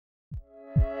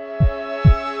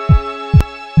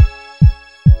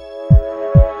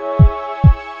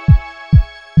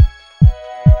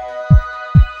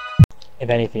If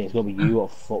anything, it's gonna be you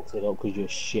what fucked it up because you're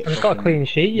shit. I've got a clean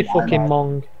sheet, you fucking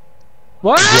mong.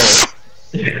 What?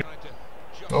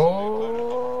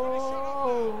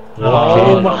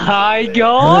 Oh my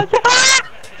god!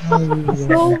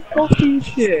 So fucking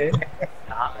shit.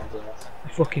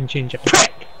 Fucking ginger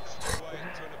prick.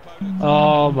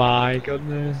 Oh my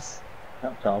goodness.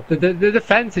 The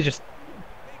defense is just.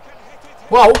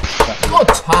 Whoa! Good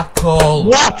tackle!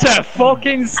 What a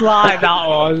fucking slide that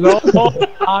was! Oh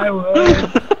my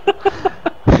word!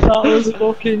 That was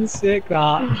fucking sick,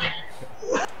 that.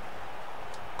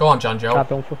 Go on, John Joe. God,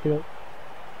 don't fuck it up.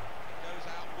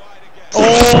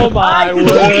 Oh my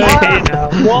word!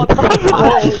 What the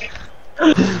fuck?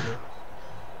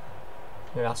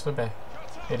 It has to be.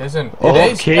 It isn't. Oh,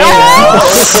 it is. okay. Oh!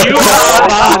 You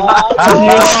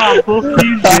are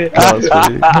fucking shit.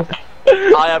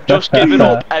 I have just given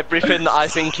up everything that I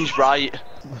think is right.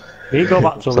 You go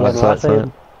back to the last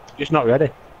time. Just not ready.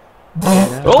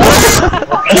 Oh!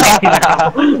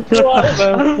 What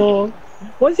the fuck?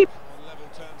 What is he?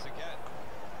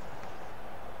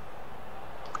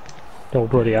 Oh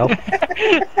bloody hell. You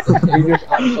just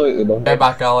absolutely done Get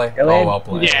back, Ali. Oh, well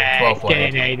played. Yeah, well it's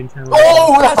played. getting aid into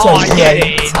Oh, that's oh, a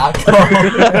great tackle.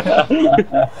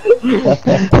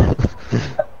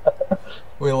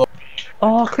 We love.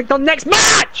 Oh, I clicked on next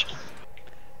match!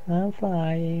 I'm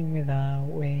flying without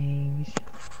wings.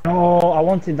 No, I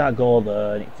wanted that goal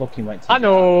there and it fucking went to I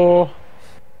know!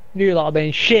 You lot have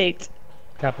been shit!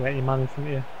 Can't let any man in front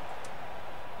of you.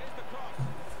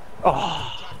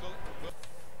 Oh!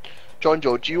 John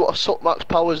Joe, do you want to suck Max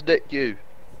Power's dick, you?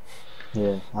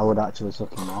 Yeah, I would actually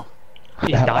suck him off.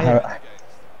 He's dying.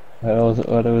 I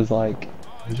was like,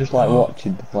 I was just like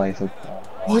watching the play, so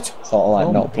What? sort of like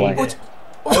not playing. What?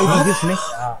 Oh, you just missed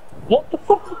that. What the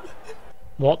fuck?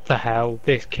 What the hell?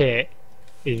 This kit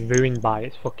is ruined by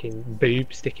its fucking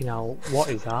boob sticking out. What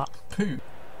is that? Poo.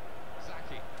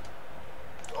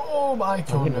 Oh my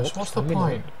goodness, what's the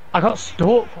point? I got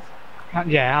stuck.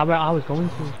 Yeah, I was going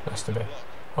to. Has to be.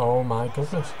 Oh my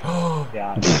goodness. Oh,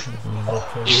 Yeah.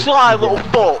 Sly little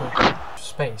fuck!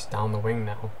 Space down the wing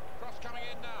now.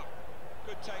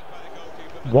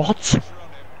 What?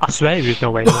 I swear there was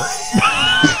no way.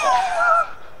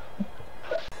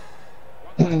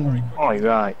 Oh, you're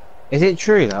right. Is it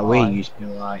true that we used to be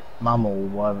like mammal?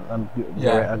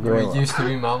 Yeah, we used to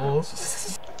be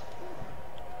mammals.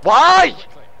 Why?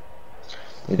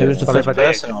 Who was the first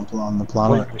person on the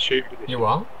planet? You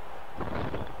are?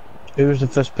 Who was the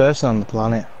first person on the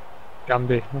planet?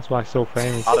 Gandhi, that's why it's so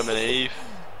famous. Adam and Eve.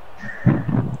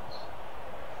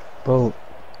 Well,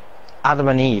 Adam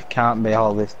and Eve can't be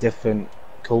all this different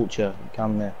culture,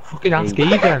 can they? Fucking ask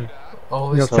Eve then.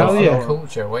 Oh, this They'll tell you.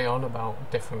 culture. Way on about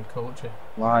different culture.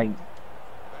 Like,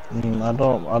 I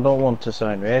don't want to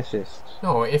sound racist.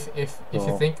 No, if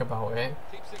you think about it,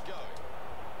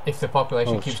 if the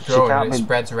population keeps growing and it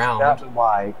spreads around, She can't be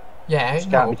white. yeah, she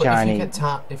no, can't be but Chinese,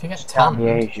 if you get she can't be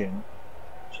tanned, Asian.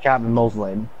 She can't be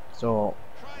Muslim. So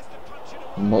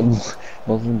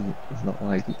Muslim is not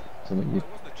like something you.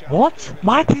 What?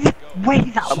 Why did you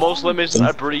wait that A Muslim isn't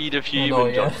a breed of human,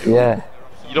 no, John. Yeah.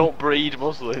 You don't breed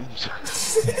Muslims.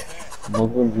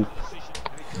 Muslim is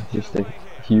just a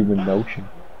human notion.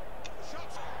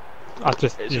 I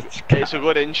just It's a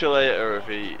good insulator if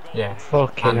he... yeah,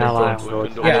 fucking and hell I they've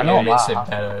would. got- Yeah, I and know it makes it that.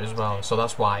 better as well. So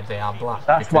that's why they are black.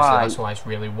 That's because why- that's why it's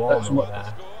really warm that's over what-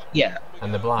 there, yeah,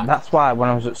 and they're black. that's why when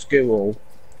I was at school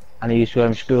and I used to wear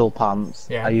my school pants,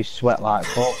 Yeah. I used to sweat like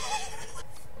fuck.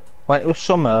 When it was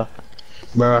summer,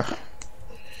 bruh,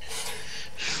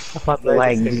 I've had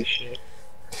legs. legs shit.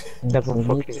 Never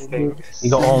fucking stinks.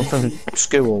 You got home from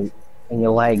school and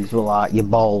your legs were like, your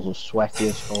balls were sweaty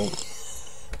as fuck.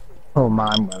 Oh,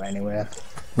 mine were anyway.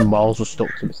 My balls were stuck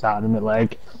to the side of my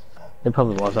leg. It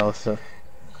probably was also.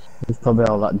 It was probably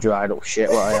all that dried up shit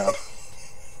what I had.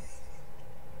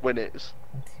 When it's...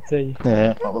 See.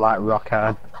 Yeah, but like rock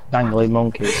hard, dangly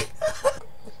monkeys.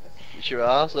 It's your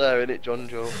arse there, innit, John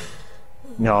Joe?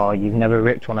 No, you've never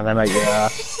ripped one of them out your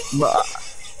ass.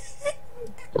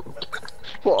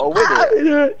 What a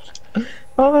winner!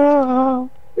 Oh,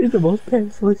 it's the most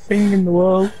painful thing in the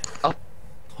world. Oh.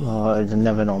 Oh, there's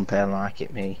never known pain like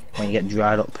it, me. When you get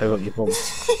dried up poo up your bum.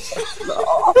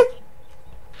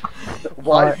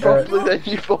 Wipe properly then,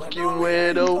 you fucking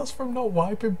weirdo. That's from not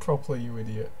wiping properly, you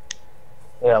idiot.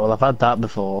 Yeah, well, I've had that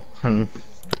before.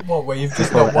 What, where you've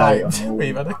just not wiped? Where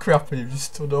you've had a crap and you've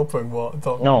just stood up and what?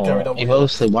 Carried No, on he with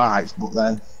mostly wipes, but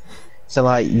then. So,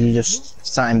 like, you just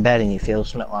sat in bed and you feel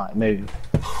something like move.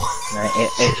 And then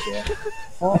it hits you.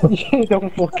 You don't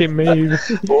fucking move.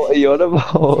 What are you on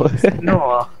about?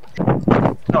 No,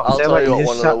 No, I'll say tell like you what just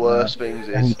one of sat the worst things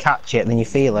there and you is. catch it, and then you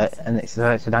feel it, and it's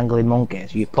a dangling monkey,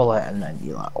 so you pull it, and then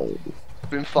you're like, oh. You've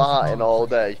been farting all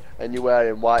day and you're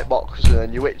wearing white boxers and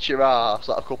then you itch your arse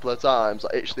like a couple of times,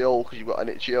 like itch the hole because you've got an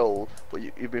itchy hole, but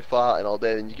you've been farting all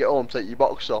day and you get home, take your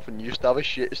boxers off and you just have a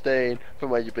shit stain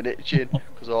from where you've been itching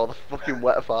because of all the fucking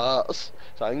wet farts.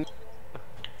 Thanks.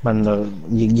 When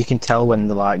you can tell when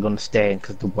they're like gonna stain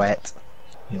because they're wet.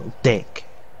 You little dick.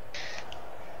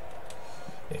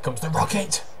 Here comes the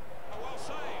rocket.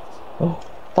 Oh,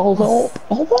 balls up.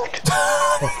 Oh, what?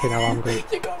 Fucking hell, I'm great.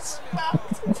 You got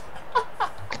smacked.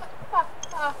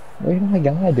 What is my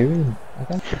guy doing? I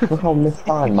can't look how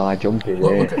misfired my jump is.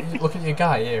 Look at your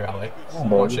guy here, Ali. Oh,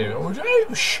 Watch him.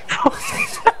 Oh, shh.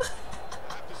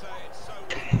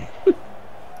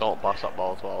 Don't pass that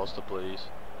ball to Alistair, please.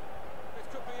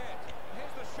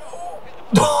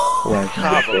 Yeah,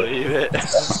 Can't believe it.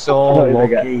 So I don't even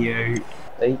lucky get-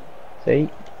 you. See?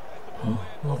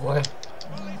 Lovely.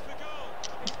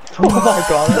 Oh my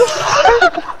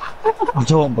god. I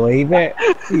don't believe it.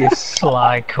 You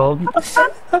sly cunt.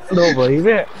 I don't believe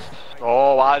it.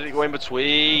 Oh, why did it go in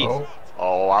between? Oh.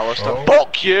 Oh, Alistair, Oh.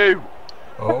 fuck you!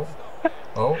 Oh.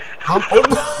 Oh.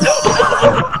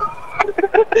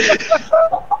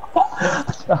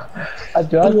 I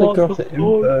tried to cross it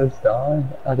in first time.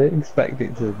 I didn't expect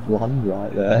it to land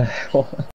right there.